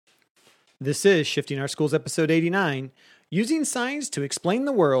This is Shifting Our Schools, episode 89, Using Science to Explain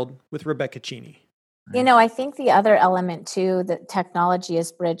the World with Rebecca Cheney. You know, I think the other element too that technology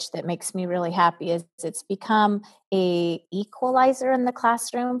has bridged that makes me really happy is it's become a equalizer in the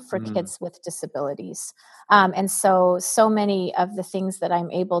classroom for kids with disabilities. And so many of the things that I'm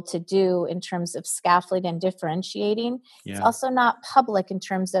able to do in terms of scaffolding and differentiating, it's also not public in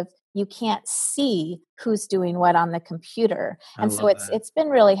terms of you can't see who's doing what on the computer. And so it's been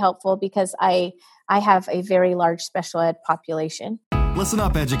really helpful because I have a very large special ed population. Listen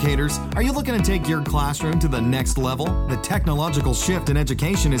up, educators. Are you looking to take your classroom to the next level? The technological shift in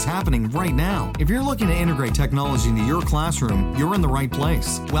education is happening right now. If you're looking to integrate technology into your classroom, you're in the right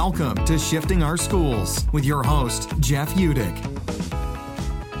place. Welcome to Shifting Our Schools with your host, Jeff Udick.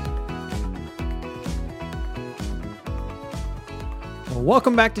 Well,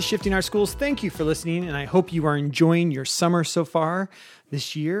 welcome back to Shifting Our Schools. Thank you for listening, and I hope you are enjoying your summer so far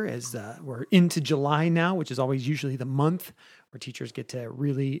this year as we're into July now, which is always usually the month where teachers get to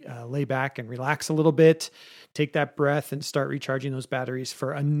really lay back and relax a little bit, take that breath, and start recharging those batteries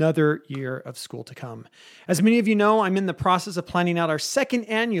for another year of school to come. As many of you know, I'm in the process of planning out our second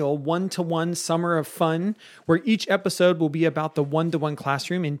annual one-to-one Summer of Fun, where each episode will be about the one-to-one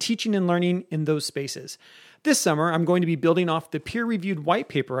classroom and teaching and learning in those spaces. This summer, I'm going to be building off the peer-reviewed white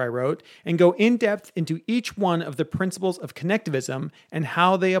paper I wrote and go in-depth into each one of the principles of connectivism and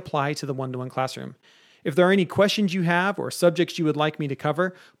how they apply to the one-to-one classroom. If there are any questions you have or subjects you would like me to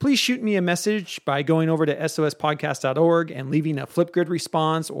cover, please shoot me a message by going over to sospodcast.org and leaving a Flipgrid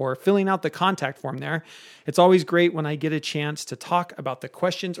response or filling out the contact form there. It's always great when I get a chance to talk about the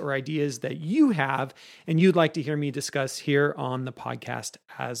questions or ideas that you have and you'd like to hear me discuss here on the podcast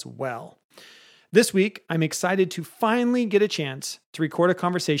as well. This week, I'm excited to finally get a chance to record a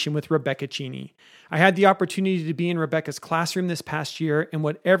conversation with Rebecca Cheney. I had the opportunity to be in Rebecca's classroom this past year and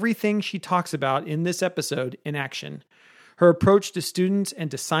what everything she talks about in this episode in action. Her approach to students and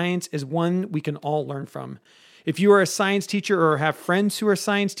to science is one we can all learn from. If you are a science teacher or have friends who are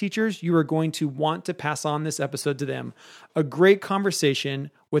science teachers, you are going to want to pass on this episode to them. A great conversation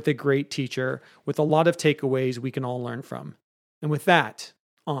with a great teacher with a lot of takeaways we can all learn from. And with that,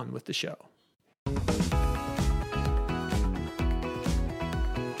 on with the show.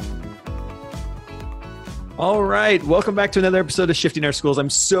 All right. Welcome back to another episode of Shifting Our Schools. I'm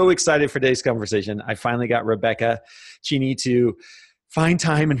so excited for today's conversation. I finally got Rebecca Cheney to find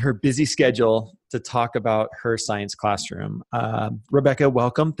time in her busy schedule to talk about her science classroom. Rebecca,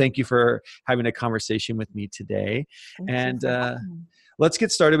 welcome. Thank you for having a conversation with me today. Let's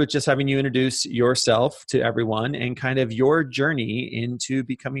get started with just having you introduce yourself to everyone and kind of your journey into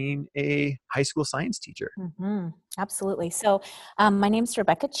becoming a high school science teacher. Absolutely. So my name's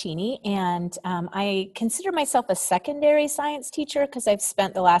Rebecca Cheney, and I consider myself a secondary science teacher because I've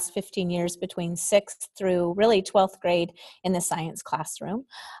spent the last 15 years between 6th through really 12th grade in the science classroom.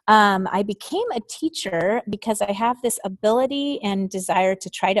 I became a teacher because I have this ability and desire to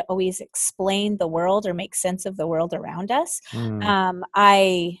try to always explain the world or make sense of the world around us.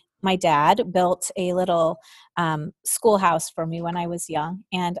 My dad built a little schoolhouse for me when I was young,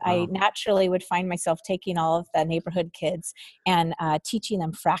 and I naturally would find myself taking all of the neighborhood kids and teaching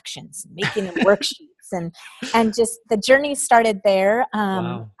them fractions, making them worksheets, and just the journey started there.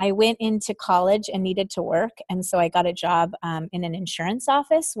 I went into college and needed to work, and so I got a job in an insurance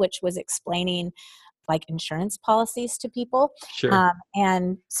office, which was explaining like insurance policies to people,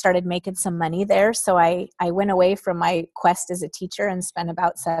 and started making some money there. So I went away from my quest as a teacher and spent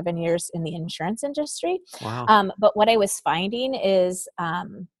about 7 years in the insurance industry. But what I was finding is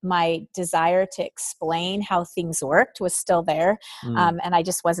my desire to explain how things worked was still there. And I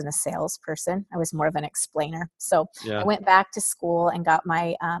just wasn't a salesperson. I was more of an explainer. So I went back to school and got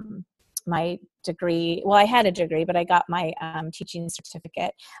my my degree. Well, I had a degree, but I got my teaching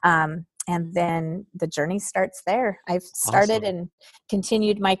certificate. And then the journey starts there. I've started and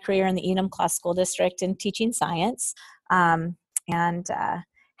continued my career in the Enumclaw School District in teaching science, and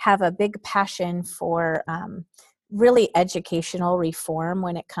have a big passion for really educational reform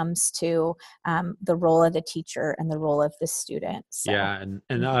when it comes to the role of the teacher and the role of the student. So. Yeah.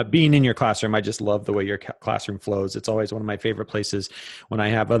 And being in your classroom, I just love the way your classroom flows. It's always one of my favorite places when I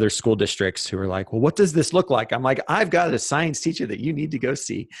have other school districts who are like, well, what does this look like? I'm like, I've got a science teacher that you need to go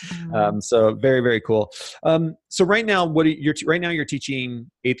see. So very, very cool. So right now, you're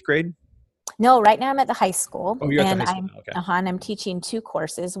teaching 8th grade? No, right now I'm at the high school. Oh, you're at the high school. Okay. And I'm teaching 2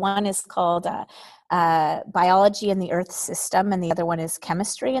 courses. One is called Biology in the Earth System, and the other one is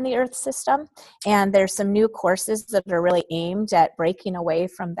Chemistry in the Earth System. And there's some new courses that are really aimed at breaking away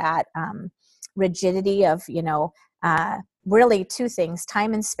from that rigidity of, really two things,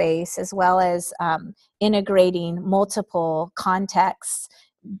 time and space, as well as integrating multiple contexts,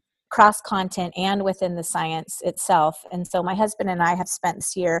 cross-content and within the science itself. And so my husband and I have spent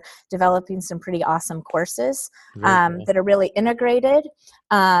this year developing some pretty awesome courses Cool. that are really integrated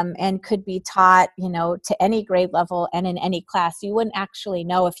and could be taught, to any grade level and in any class. You wouldn't actually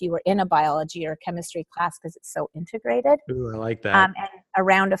know if you were in a biology or chemistry class because it's so integrated. Ooh, I like that. And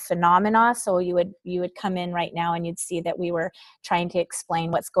around a phenomena. So you would come in right now and you'd see that we were trying to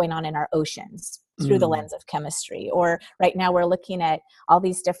explain what's going on in our oceans through the lens of chemistry. Or right now we're looking at all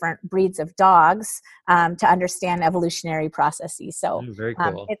these different breeds of dogs to understand evolutionary processes. So very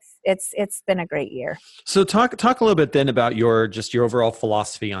cool. It's been a great year. So talk a little bit then about your overall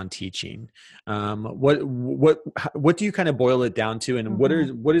philosophy on teaching. What do you kind of boil it down to, and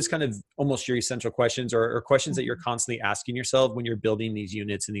what is kind of almost your essential questions or questions that you're constantly asking yourself when you're building these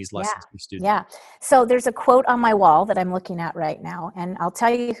units and these lessons for students? Yeah. So there's a quote on my wall that I'm looking at right now, and I'll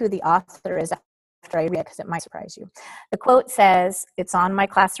tell you who the author is after I read it because it might surprise you. The quote says, it's on my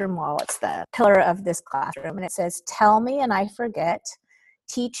classroom wall. It's the pillar of this classroom, and it says, "Tell me and I forget,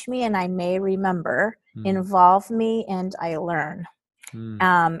 teach me and I may remember, involve me and I learn."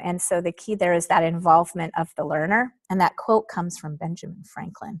 And so the key there is that involvement of the learner. And that quote comes from Benjamin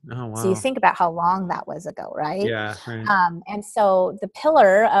Franklin. Oh, wow. So you think about how long that was ago, right? Yeah. Right. And so the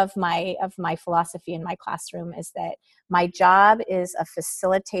pillar of my philosophy in my classroom is that my job is a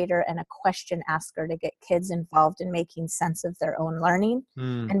facilitator and a question asker to get kids involved in making sense of their own learning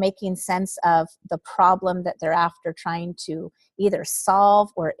and making sense of the problem that they're after trying to either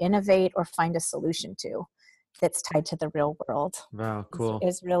solve or innovate or find a solution to that's tied to the real world. Wow, cool.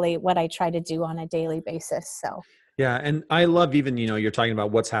 Is really what I try to do on a daily basis. So yeah, and I love even, you're talking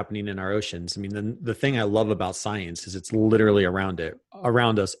about what's happening in our oceans. I mean, the thing I love about science is it's literally around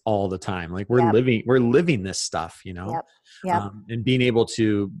us all the time. Like we're living this stuff, Yep. And being able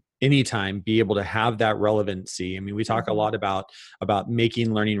to anytime be able to have that relevancy. I mean, we talk a lot about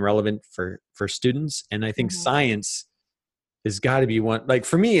making learning relevant for students. And I think science has got to be one, like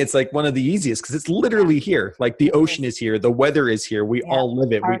for me, it's like one of the easiest because it's literally here. Like the ocean is here. The weather is here. We all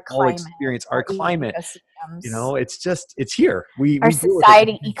live it. We all experience our climate. It's here. Our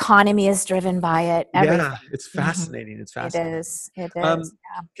society economy is driven by it. Everything. Yeah, it's fascinating. It's fascinating. It is.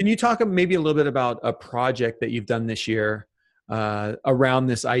 Can you talk maybe a little bit about a project that you've done this year around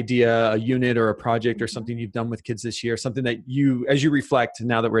this idea, a unit or a project or something you've done with kids this year, something that you, as you reflect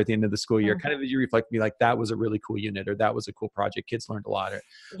now that we're at the end of the school year, kind of as you reflect, be like, that was a really cool unit or that was a cool project. Kids learned a lot.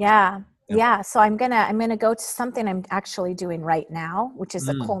 Yeah. So I'm gonna go to something I'm actually doing right now, which is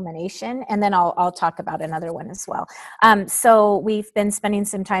a culmination, and then I'll talk about another one as well. So we've been spending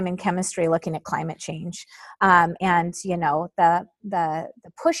some time in chemistry looking at climate change, and the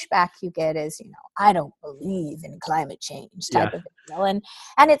pushback you get is I don't believe in climate change type of deal, and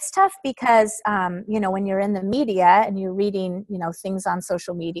it's tough because when you're in the media and you're reading things on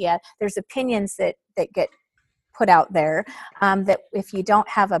social media, there's opinions that get put out there that if you don't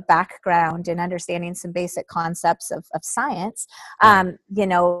have a background in understanding some basic concepts of science,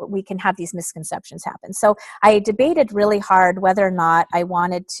 we can have these misconceptions happen. So I debated really hard whether or not I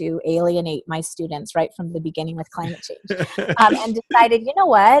wanted to alienate my students right from the beginning with climate change and decided, you know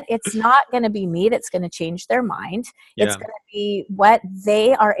what, it's not going to be me that's going to change their mind. It's going to be what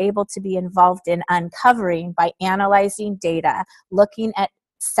they are able to be involved in uncovering by analyzing data, looking at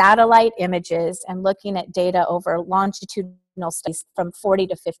satellite images and looking at data over longitudinal studies from 40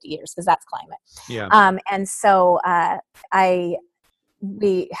 to 50 years, because that's climate. And so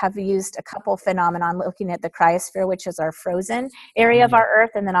we have used a couple phenomenon looking at the cryosphere, which is our frozen area of our Earth,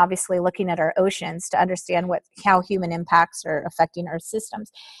 and then obviously looking at our oceans to understand how human impacts are affecting Earth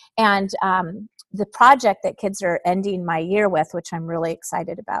systems. And the project that kids are ending my year with, which I'm really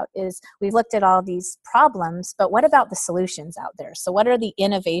excited about, is we've looked at all these problems, but what about the solutions out there? So what are the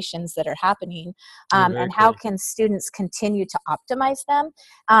innovations that are happening, and how can students continue to optimize them?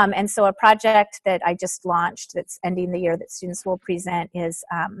 And so a project that I just launched that's ending the year that students will present is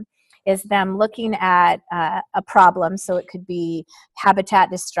them looking at a problem. So it could be habitat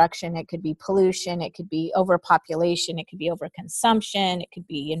destruction, it could be pollution, it could be overpopulation, it could be overconsumption, it could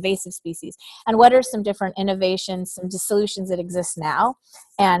be invasive species. And what are some different innovations, some solutions that exist now?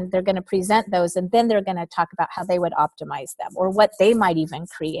 And they're going to present those, and then they're going to talk about how they would optimize them or what they might even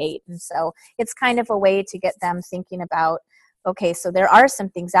create. And so it's kind of a way to get them thinking about okay, so there are some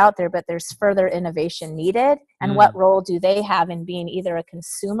things out there, but there's further innovation needed. And what role do they have in being either a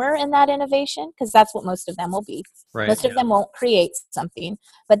consumer in that innovation? Because that's what most of them will be. Right. Most of them won't create something,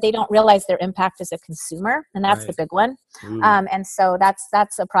 but they don't realize their impact as a consumer. And that's the big one. And so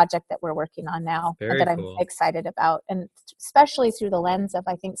that's a project that we're working on now that I'm excited about. And especially through the lens of,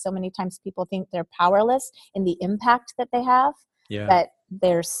 I think so many times people think they're powerless in the impact that they have. Yeah. But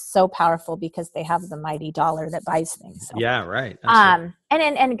they're so powerful because they have the mighty dollar that buys things. So. Yeah, right.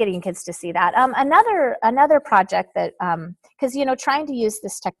 And getting kids to see that. Another project that, because, trying to use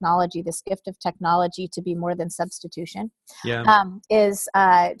this technology, this gift of technology to be more than substitution, is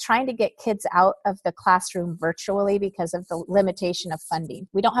trying to get kids out of the classroom virtually because of the limitation of funding.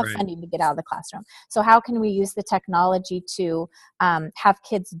 We don't have funding to get out of the classroom. So how can we use the technology to have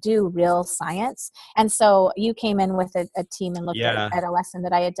kids do real science? And so you came in with a team and looked at a lesson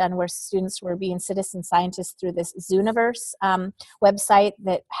that I had done where students were being citizen scientists through this Zooniverse website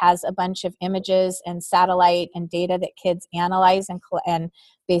that has a bunch of images and satellite and data that kids analyze and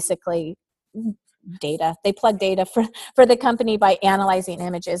basically data. They plug data for the company by analyzing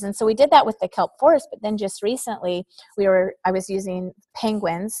images. And so we did that with the kelp forest, but then just recently I was using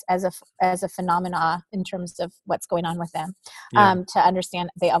penguins as a phenomena in terms of what's going on with them to understand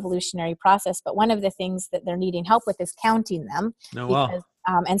the evolutionary process. But one of the things that they're needing help with is counting them.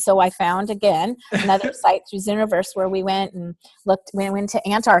 And so I found, again, another site through Zooniverse where we went and went to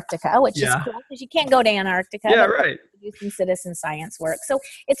Antarctica, which is cool because you can't go to Antarctica. Yeah, right. Do some citizen science work. So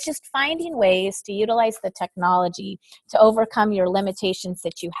it's just finding ways to utilize the technology to overcome your limitations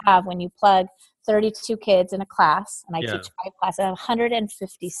that you have when you plug 32 kids in a class, and I teach 5 classes, I have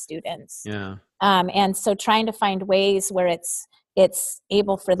 150 students. Yeah. And so trying to find ways where it's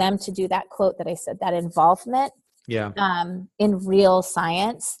able for them to do that quote that I said, that involvement in real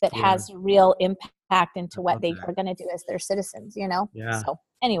science that has real impact into what they are going to do as their citizens, Yeah. So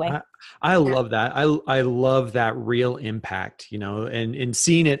anyway. I love that. I love that real impact, and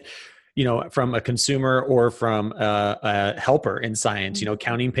seeing it, from a consumer or from a helper in science,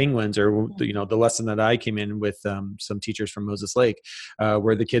 counting penguins, or, the lesson that I came in with some teachers from Moses Lake,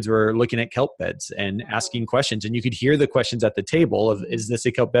 where the kids were looking at kelp beds and asking questions, and you could hear the questions at the table of, is this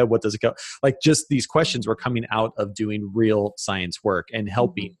a kelp bed? What does a kelp, just these questions were coming out of doing real science work and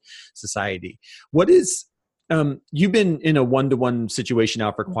helping society. What is, you've been in a one-to-one situation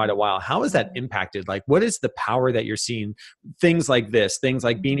now for quite a while. How has that impacted? What is the power that you're seeing? Things like this, things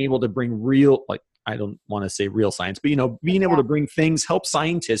like being able to bring real, I don't want to say real science, but being able to bring things, help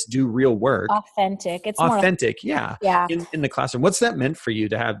scientists do real work. Authentic. It's authentic. Yeah. In the classroom. What's that meant for you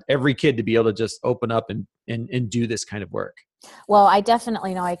to have every kid to be able to just open up and do this kind of work? Well, I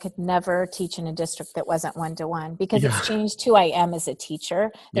definitely know I could never teach in a district that wasn't one-to-one because it's changed who I am as a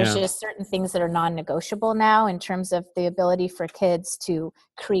teacher. There's just certain things that are non-negotiable now in terms of the ability for kids to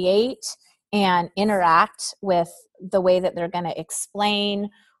create and interact with the way that they're going to explain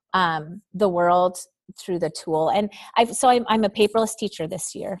the world through the tool. And I'm a paperless teacher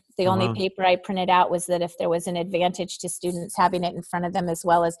this year. The only paper I printed out was that if there was an advantage to students having it in front of them as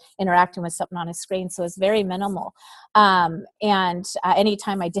well as interacting with something on a screen. So it's very minimal. And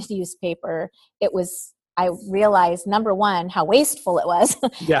anytime I did use paper, I realized, number one, how wasteful it was.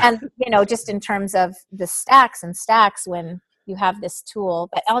 And, just in terms of the stacks and stacks when you have this tool,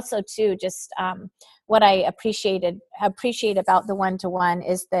 but also too, just what I appreciate about the one-to-one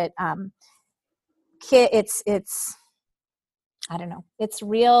is that it's I don't know, it's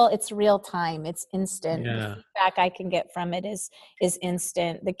real time, it's instant. The feedback I can get from it is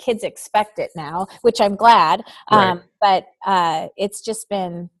instant. The kids expect it now, which I'm glad. But it's just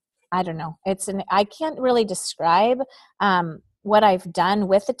been, I don't know, I can't really describe what I've done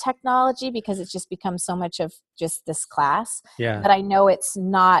with the technology because it's just become so much of just this class. But I know it's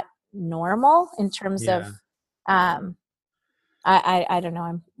not normal in terms of I don't know.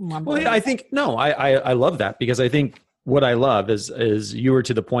 I'm mumbling. Well, I think I love that because I think what I love is you were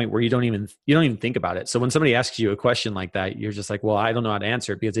to the point where you don't even think about it. So when somebody asks you a question like that, you're just like, well, I don't know how to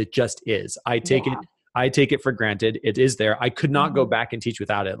answer it because it just is. I take it for granted. It is there. I could not go back and teach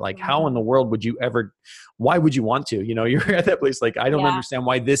without it. How in the world would you ever, why would you want to? You're at that place I don't understand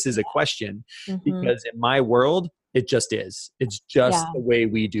why this is a question because in my world, it just is. It's just the way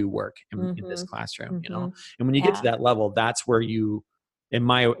we do work in this classroom, And when you get to that level, that's where you, in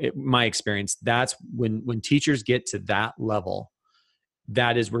my experience, that's when teachers get to that level,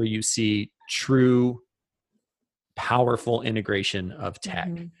 that is where you see true powerful integration of tech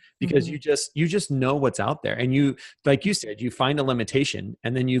because you just know what's out there. And you, like you said, you find a limitation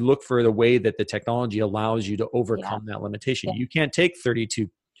and then you look for the way that the technology allows you to overcome that limitation. You can't take 32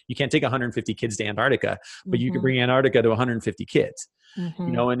 You can't take 150 kids to Antarctica, but you can bring Antarctica to 150 kids.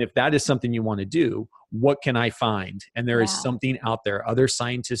 And if that is something you want to do, what can I find? And there is something out there, other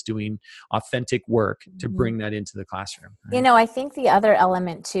scientists doing authentic work to bring that into the classroom. Right? I think the other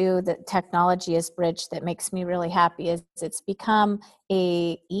element too that technology has bridged that makes me really happy is it's become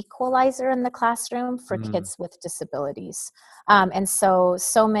a equalizer in the classroom for kids with disabilities. And so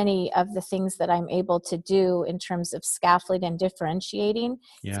many of the things that I'm able to do in terms of scaffolding and differentiating,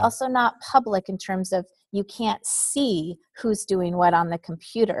 it's also not public in terms of you can't see who's doing what on the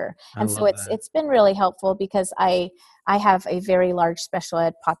computer. And so it's been really helpful because I have a very large special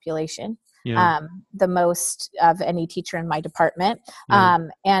ed population, the most of any teacher in my department.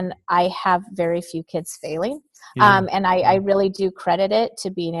 And I have very few kids failing. And I really do credit it to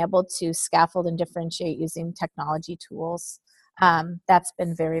being able to scaffold and differentiate using technology tools. That's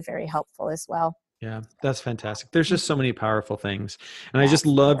been very, very helpful as well. Yeah, that's fantastic. There's just so many powerful things. And I just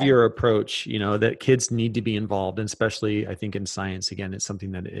love your approach, that kids need to be involved. And especially, I think in science, again, it's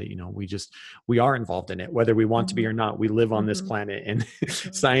something that, we are involved in it, whether we want to be or not. We live on this planet, and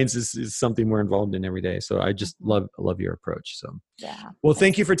science is something we're involved in every day. So I just love your approach. So, well,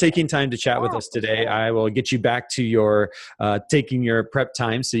 thank you for taking time to chat with us today. I will get you back to your taking your prep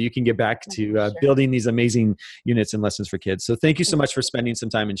time so you can get back to building these amazing units and lessons for kids. So thank you so much for spending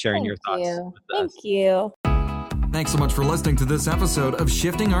some time and sharing your thoughts with us. Thank you. Thanks so much for listening to this episode of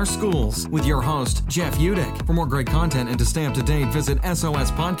Shifting Our Schools with your host, Jeff Udick. For more great content and to stay up to date, visit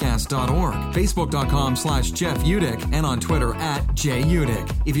sospodcast.org, facebook.com/Jeff Udick, and on Twitter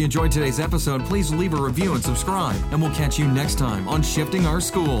 @JUdick. If you enjoyed today's episode, please leave a review and subscribe, and we'll catch you next time on Shifting Our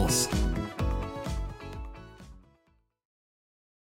Schools.